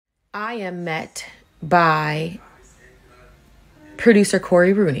I am met by producer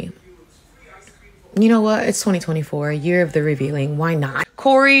Cory Rooney. You know what? It's 2024, year of the revealing. Why not?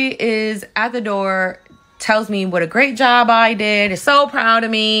 Cory is at the door, tells me what a great job I did, is so proud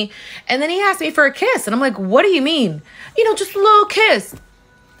of me. And then he asks me for a kiss. And I'm like, what do you mean? Just a little kiss.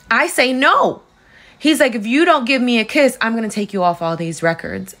 I say no. He's like, if you don't give me a kiss, I'm going to take you off all these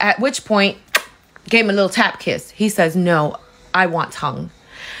records. At which point, gave him a little tap kiss. He says, no, I want tongue.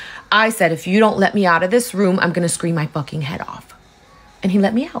 I said, if you don't let me out of this room, I'm going to scream my fucking head off. And he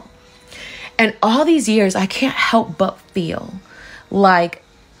let me out. And all these years, I can't help but feel like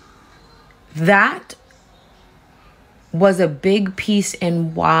that was a big piece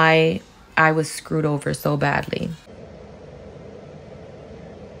in why I was screwed over so badly.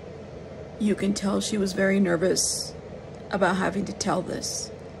 You can tell she was very nervous about having to tell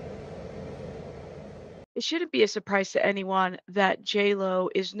this. It shouldn't be a surprise to anyone that JLo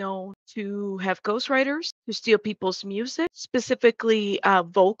is known to have ghostwriters who steal people's music, specifically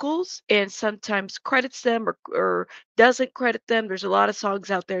vocals, and sometimes credits them or doesn't credit them. There's a lot of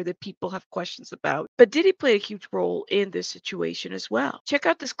songs out there that people have questions about. But Diddy played a huge role in this situation as well. Check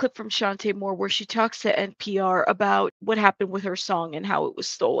out this clip from Chante Moore where she talks to NPR about what happened with her song and how it was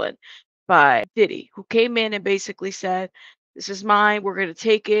stolen by Diddy, who came in and basically said, this is mine, we're going to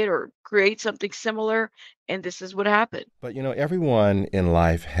take it or create something similar, and this is what happened. But everyone in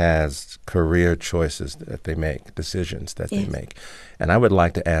life has career choices that they make, decisions that they make. And I would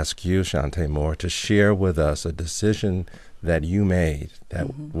like to ask you, Chante Moore, to share with us a decision that you made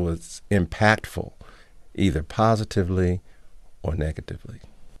that was impactful, either positively or negatively.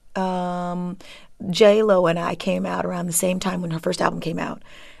 JLo and I came out around the same time when her first album came out.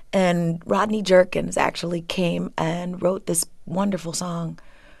 And Rodney Jerkins actually came and wrote this wonderful song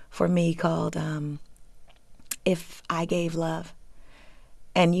for me called If I Gave Love.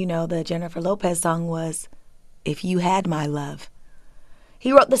 And the Jennifer Lopez song was If You Had My Love.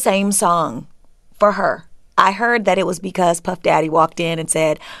 He wrote the same song for her. I heard that it was because Puff Daddy walked in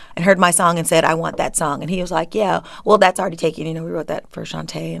and heard my song and said, I want that song. And he was like, yeah, well, that's already taken. We wrote that for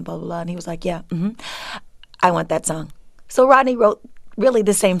Chante and blah, blah, blah. And he was like, yeah, I want that song. So Rodney wrote really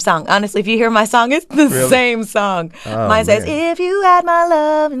the same song. Honestly, if you hear my song, it's the same song. Mine says, if you had my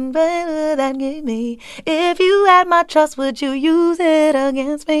love and baby that gave me, if you had my trust, would you use it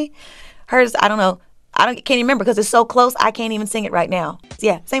against me? Hers, I don't know. Can't even remember because it's so close, I can't even sing it right now.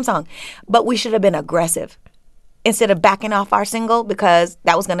 Yeah, same song. But we should have been aggressive instead of backing off our single because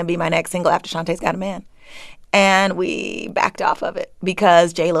that was going to be my next single after Shantae's Got a Man. And we backed off of it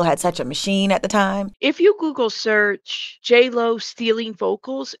because JLo had such a machine at the time. If you Google search JLo stealing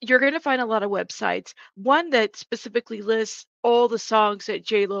vocals, you're going to find a lot of websites. One that specifically lists all the songs that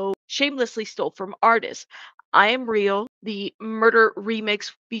JLo shamelessly stole from artists. I Am Real, the Murder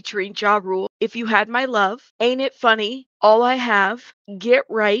remix featuring Ja Rule, If You Had My Love, Ain't It Funny, All I Have, Get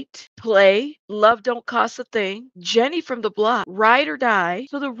Right, Play, Love Don't Cost a Thing, Jenny from the Block, Ride or Die.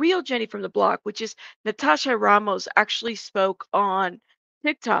 So the real Jenny from the Block, which is Natasha Ramos, actually spoke on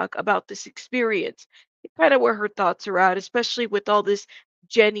TikTok about this experience. Kind of where her thoughts are at, especially with all this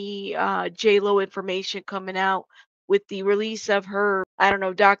Jenny JLo information coming out with the release of her,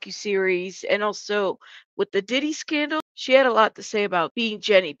 docuseries, and also with the Diddy scandal. She had a lot to say about being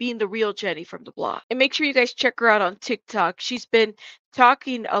Jenny, being the real Jenny from the block. And make sure you guys check her out on TikTok. She's been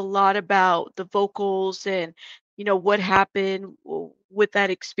talking a lot about the vocals and, what happened with that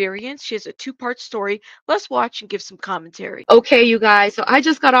experience. She has a two-part story. Let's watch and give some commentary. Okay, you guys. So I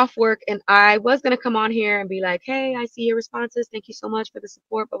just got off work and I was going to come on here and be like, hey, I see your responses. Thank you so much for the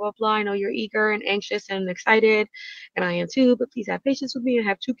support, blah, blah, blah. I know you're eager and anxious and excited. And I am too, but please have patience with me. I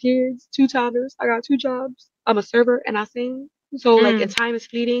have 2 kids, 2 toddlers. I got 2 jobs. I'm a server and I sing. So and time is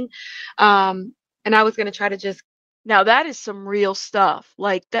fleeting. And I was going to try to just. Now that is some real stuff.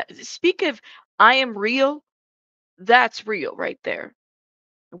 Like that. Speak of I Am Real. That's real right there.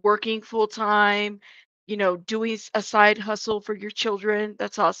 Working full time, doing a side hustle for your children.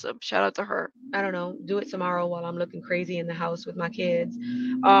 That's awesome. Shout out to her. I don't know, do it tomorrow while I'm looking crazy in the house with my kids.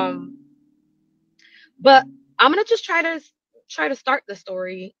 But I'm gonna just try to start the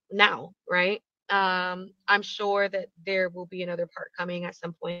story now, right? I'm sure that there will be another part coming at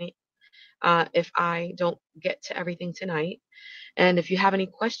some point if I don't get to everything tonight. And if you have any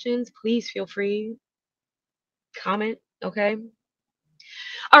questions, please feel free comment. Okay.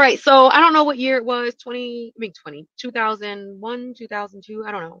 All right. So I don't know what year it was, 2001, 2002.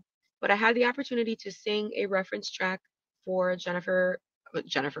 I don't know. But I had the opportunity to sing a reference track for Jennifer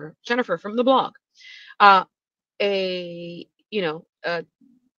from the blog. A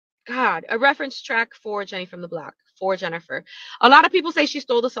reference track for Jenny from the Block for Jennifer. A lot of people say she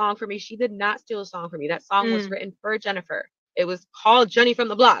stole the song from me. She did not steal the song from me. That song was written for Jennifer. It was called Jenny from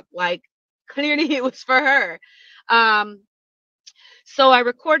the Block. Like, clearly it was for her. So I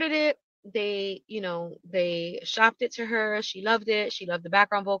recorded it. They, they shopped it to her. She loved it. She loved the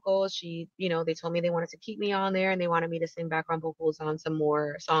background vocals. They told me they wanted to keep me on there and they wanted me to sing background vocals on some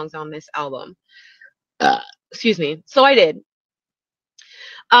more songs on this album. Excuse me. So I did.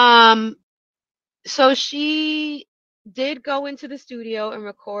 So she did go into the studio and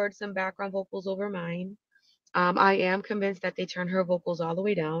record some background vocals over mine. I am convinced that they turned her vocals all the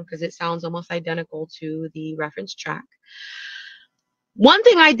way down because it sounds almost identical to the reference track. One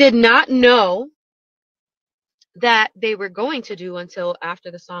thing I did not know that they were going to do until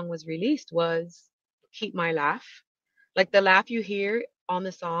after the song was released was keep my laugh. Like the laugh you hear on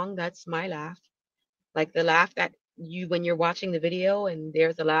the song, that's my laugh. Like the laugh that when you're watching the video and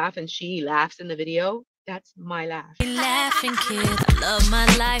there's a laugh and she laughs in the video, that's my laugh. Laughing kid, I love my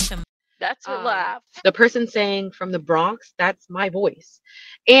life. That's her laugh. The person saying from the Bronx, that's my voice.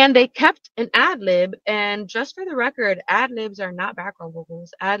 And they kept an ad lib. And just for the record, ad libs are not background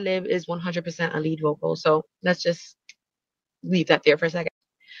vocals. Ad lib is 100% a lead vocal. So let's just leave that there for a second.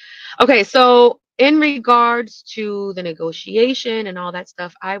 Okay, so in regards to the negotiation and all that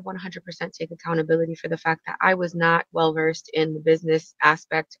stuff, I 100% take accountability for the fact that I was not well versed in the business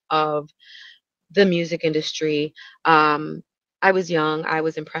aspect of the music industry. I was young, I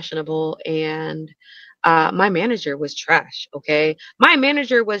was impressionable, and my manager was trash. Okay, my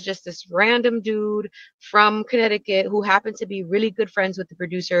manager was just this random dude from Connecticut who happened to be really good friends with the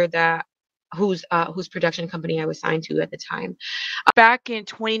producer whose production company I was signed to at the time. Back in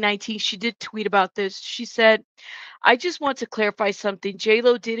 2019, she did tweet about this. She said, I just want to clarify something.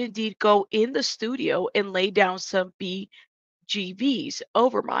 JLo did indeed go in the studio and lay down some BGVs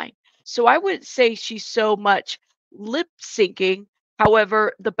over mine. So I wouldn't say she's so much lip syncing.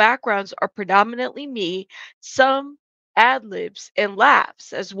 However, the backgrounds are predominantly me, some ad libs and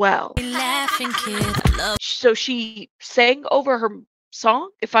laughs as well. Laughing kid, I love. So she sang over her song,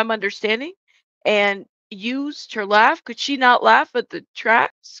 if I'm understanding, and used her laugh. Could she not laugh at the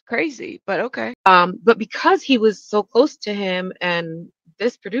tracks? Crazy, but okay. But because he was so close to him and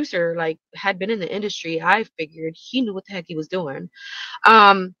this producer like had been in the industry, I figured he knew what the heck he was doing.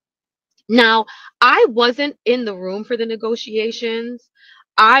 Now, I wasn't in the room for the negotiations.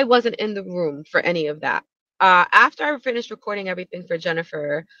 I wasn't in the room for any of that. After I finished recording everything for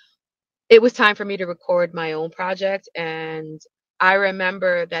Jennifer, it was time for me to record my own project. And I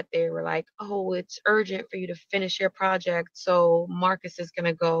remember that they were like, oh, it's urgent for you to finish your project. So Marcus is going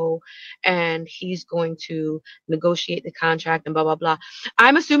to go and he's going to negotiate the contract and blah, blah, blah.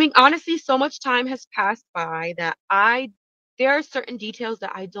 I'm assuming, honestly, so much time has passed by that there are certain details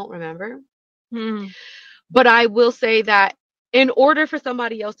that I don't remember. But I will say that in order for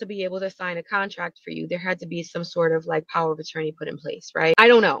somebody else to be able to sign a contract for you, there had to be some sort of like power of attorney put in place, right? I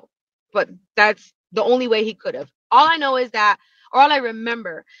don't know, but that's the only way he could have. All I know is that, or all I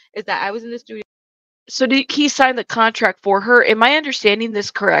remember is that I was in the studio. So did he sign the contract for her? Am I understanding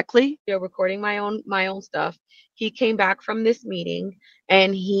this correctly? Recording my own stuff. He came back from this meeting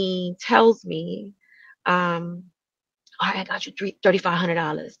and he tells me, I got you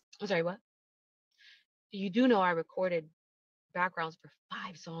 $3,500. I'm sorry, what? You do know I recorded backgrounds for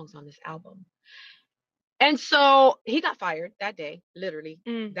 5 songs on this album. And so he got fired that day, literally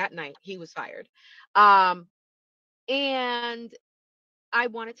that night he was fired. And I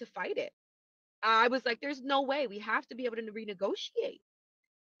wanted to fight it. I was like, there's no way, we have to be able to renegotiate.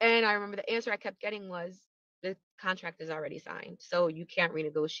 And I remember the answer I kept getting was, the contract is already signed, so you can't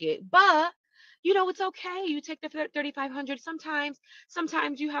renegotiate. But it's okay. You take the 3,500.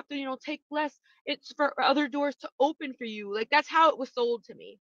 Sometimes you have to, take less. It's for other doors to open for you. Like, that's how it was sold to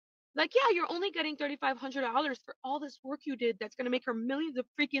me. Like, yeah, you're only getting $3,500 for all this work you did. That's gonna make her millions of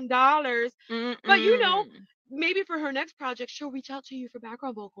freaking dollars. But maybe for her next project, she'll reach out to you for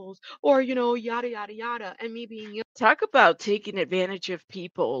background vocals or yada yada yada. And me being talk about taking advantage of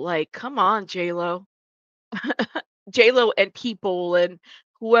people. Like, come on, JLo. JLo and people and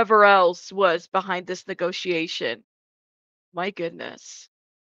whoever else was behind this negotiation. My goodness.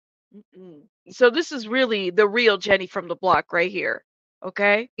 So this is really the real Jenny from the block right here.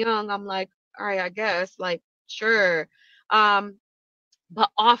 Okay. young, I'm like, all right, I guess, like, sure. But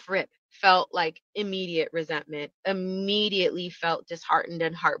off rip felt like immediate resentment, immediately felt disheartened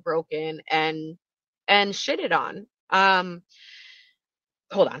and heartbroken and shitted on.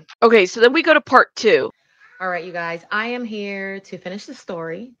 Hold on. Okay, so then we go to part 2. All right, you guys, I am here to finish the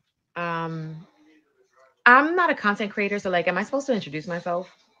story. I'm not a content creator, so like, am I supposed to introduce myself?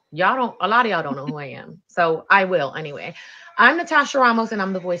 A lot of y'all don't know who I am. So I will anyway. I'm Natasha Ramos and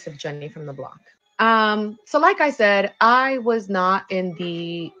I'm the voice of Jenny from the block. So like I said, I was not in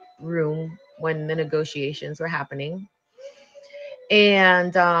the room when the negotiations were happening.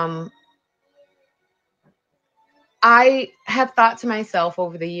 And I have thought to myself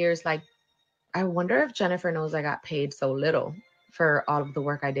over the years, like, I wonder if Jennifer knows I got paid so little for all of the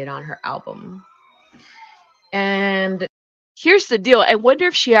work I did on her album. And Here's the deal. I wonder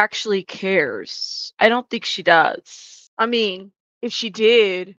if she actually cares. I don't think she does. I mean, if she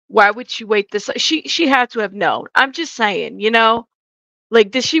did, why would she wait this? She had to have known. I'm just saying, you know,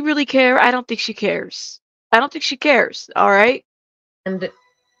 like, does she really care? I don't think she cares. I don't think she cares. All right. and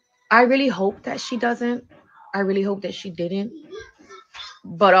I really hope that she doesn't. I really hope that she didn't.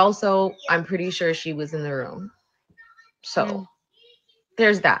 But also, I'm pretty sure she was in the room. So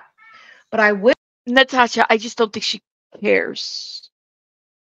there's that. But I will. Natasha, I just don't think she cares.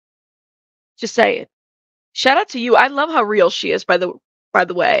 Just saying. Shout out to you. I love how real she is. By the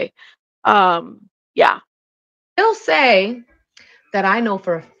way, yeah. Will say that I know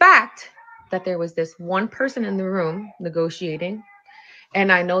for a fact that there was this one person in the room negotiating.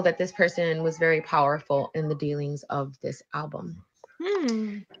 And I know that this person was very powerful in the dealings of this album.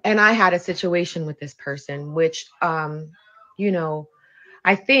 And I had a situation with this person, which, you know,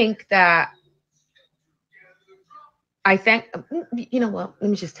 I think that you know what? Let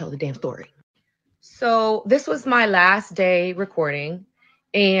me just tell the damn story. So this was my last day recording,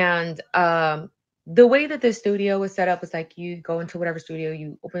 and the way that the studio was set up was like you go into whatever studio,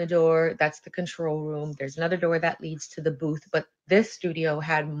 you open the door, that's the control room. There's another door that leads to the booth, but this studio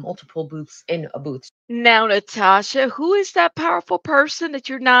had multiple booths in a booth. Now, Natasha, who is that powerful person that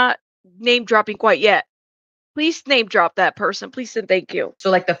you're not name dropping quite yet? Please name drop that person, please and thank you.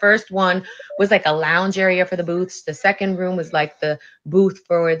 So like the first one was like a lounge area for the booths. The second room was like the booth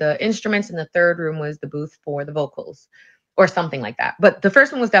for the instruments, and the third room was the booth for the vocals, or something like that. But the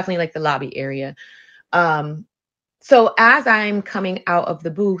first one was definitely like the lobby area. So as I'm coming out of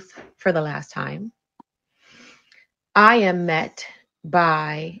the booth for the last time, I am met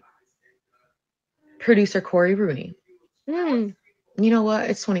by producer Cory Rooney. You know what?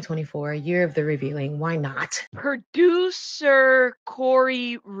 It's 2024, year of the revealing. Why not? Producer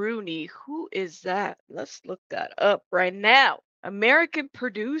Cory Rooney. Who is that? Let's look that up right now. American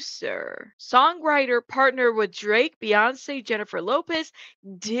producer, songwriter, partner with Drake, Beyonce, Jennifer Lopez,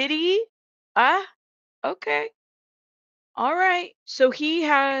 Diddy. Okay. All right. So he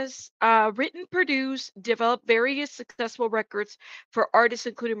has written, produced, developed various successful records for artists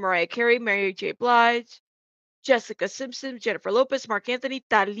including Mariah Carey, Mary J. Blige, Jessica Simpson, Jennifer Lopez, Mark Anthony,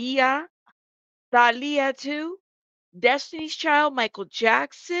 Thalia too, Destiny's Child, Michael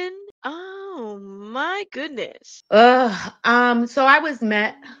Jackson. Oh my goodness. So I was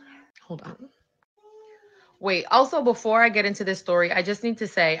met. Hold on. Wait, also before I get into this story, I just need to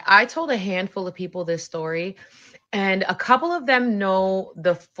say I told a handful of people this story, and a couple of them know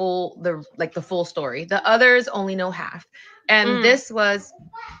the full story. The others only know half. And this was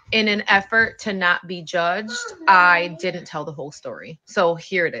in an effort to not be judged. I didn't tell the whole story. So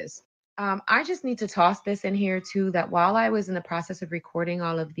here it is. I just need to toss this in here too, that while I was in the process of recording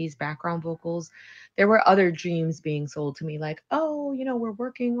all of these background vocals, there were other dreams being sold to me, like, oh, you know, we're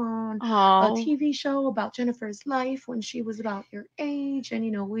working on a TV show about Jennifer's life when she was about your age, and you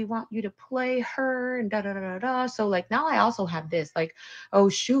know, we want you to play her and da da da da da. So like now I also have this, like, oh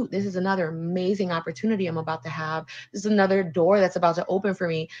shoot, this is another amazing opportunity I'm about to have. This is another door that's about to open for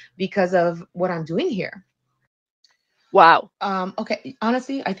me because of what I'm doing here. Wow. Okay.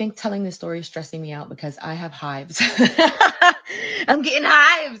 Honestly, I think telling this story is stressing me out because I have hives. I'm getting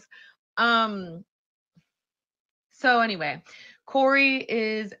hives. So anyway, Cory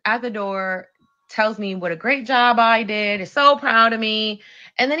is at the door, tells me what a great job I did, is so proud of me.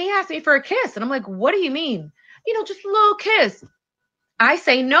 And then he asks me for a kiss. And I'm like, what do you mean? You know, just a little kiss. I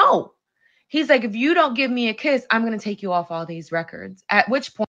say no. He's like, if you don't give me a kiss, I'm going to take you off all these records. At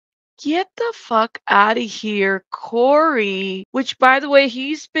which point, Get the fuck out of here, Cory. Which, by the way,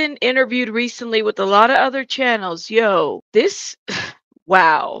 he's been interviewed recently with a lot of other channels. Yo, this,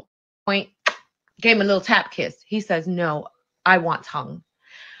 wow. Gave him a little tap kiss. He says, no, I want tongue.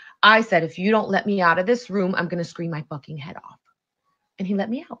 I said, if you don't let me out of this room, I'm going to scream my fucking head off. And he let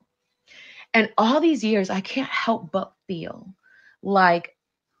me out. And all these years, I can't help but feel like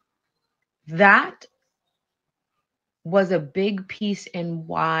that was a big piece in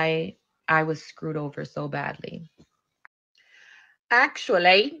why I was screwed over so badly.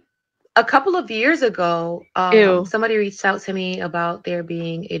 Actually, a couple of years ago, somebody reached out to me about there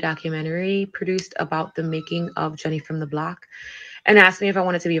being a documentary produced about the making of Jenny from the Block. and asked me if I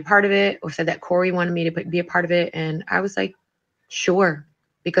wanted to be a part of it, or said that Cory wanted me to be a part of it. And I was like, sure.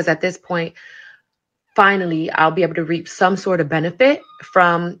 Because at this point, finally, I'll be able to reap some sort of benefit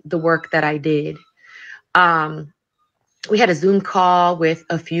from the work that I did. We had a Zoom call with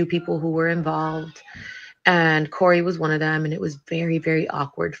a few people who were involved, and Cory was one of them. And it was very, very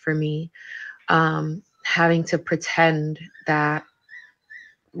awkward for me, having to pretend that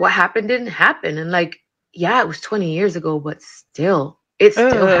what happened didn't happen. And like, yeah, it was 20 years ago, but it still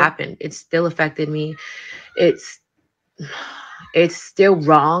happened. It still affected me. It's still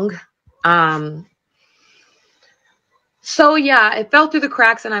wrong. So yeah, it fell through the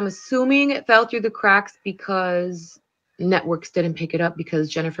cracks, and I'm assuming it fell through the cracks because networks didn't pick it up, because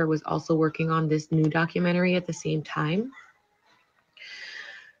Jennifer was also working on this new documentary at the same time.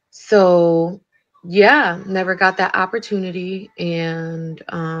 So yeah, never got that opportunity. And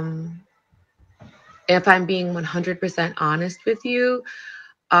if I'm being 100% honest with you,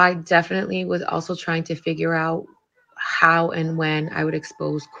 I definitely was also trying to figure out how and when I would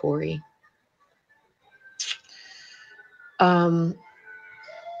expose Cory.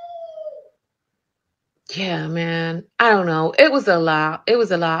 Yeah, man. I don't know. It was a lot. It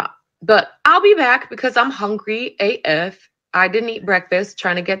was a lot. But I'll be back because I'm hungry AF. I didn't eat breakfast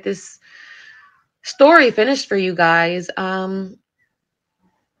trying to get this story finished for you guys. I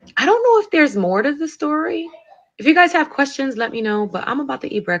don't know if there's more to the story. If you guys have questions, let me know. But I'm about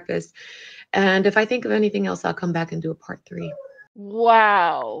to eat breakfast. And if I think of anything else, I'll come back and do a part 3.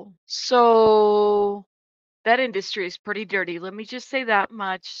 Wow. So that industry is pretty dirty. Let me just say that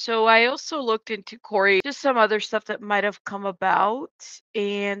much. So I also looked into Cory, just some other stuff that might have come about.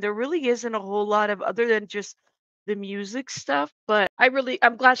 And there really isn't a whole lot of other than just the music stuff. But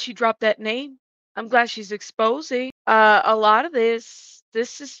I'm glad she dropped that name. I'm glad she's exposing a lot of this.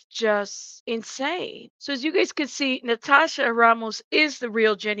 This is just insane. So as you guys can see, Natasha Ramos is the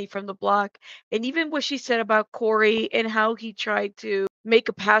real Jenny from the block. And even what she said about Cory and how he tried to make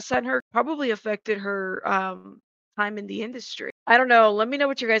a pass on her probably affected her time in the industry. I don't know. Let me know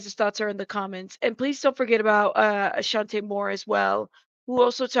what your guys' thoughts are in the comments. And please don't forget about Chante Moore as well, who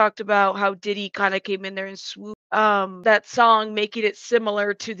also talked about how Diddy kind of came in there and swooped that song, making it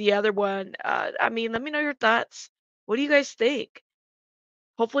similar to the other one. I mean, let me know your thoughts. What do you guys think?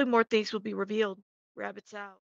 Hopefully more things will be revealed. Rabbits out.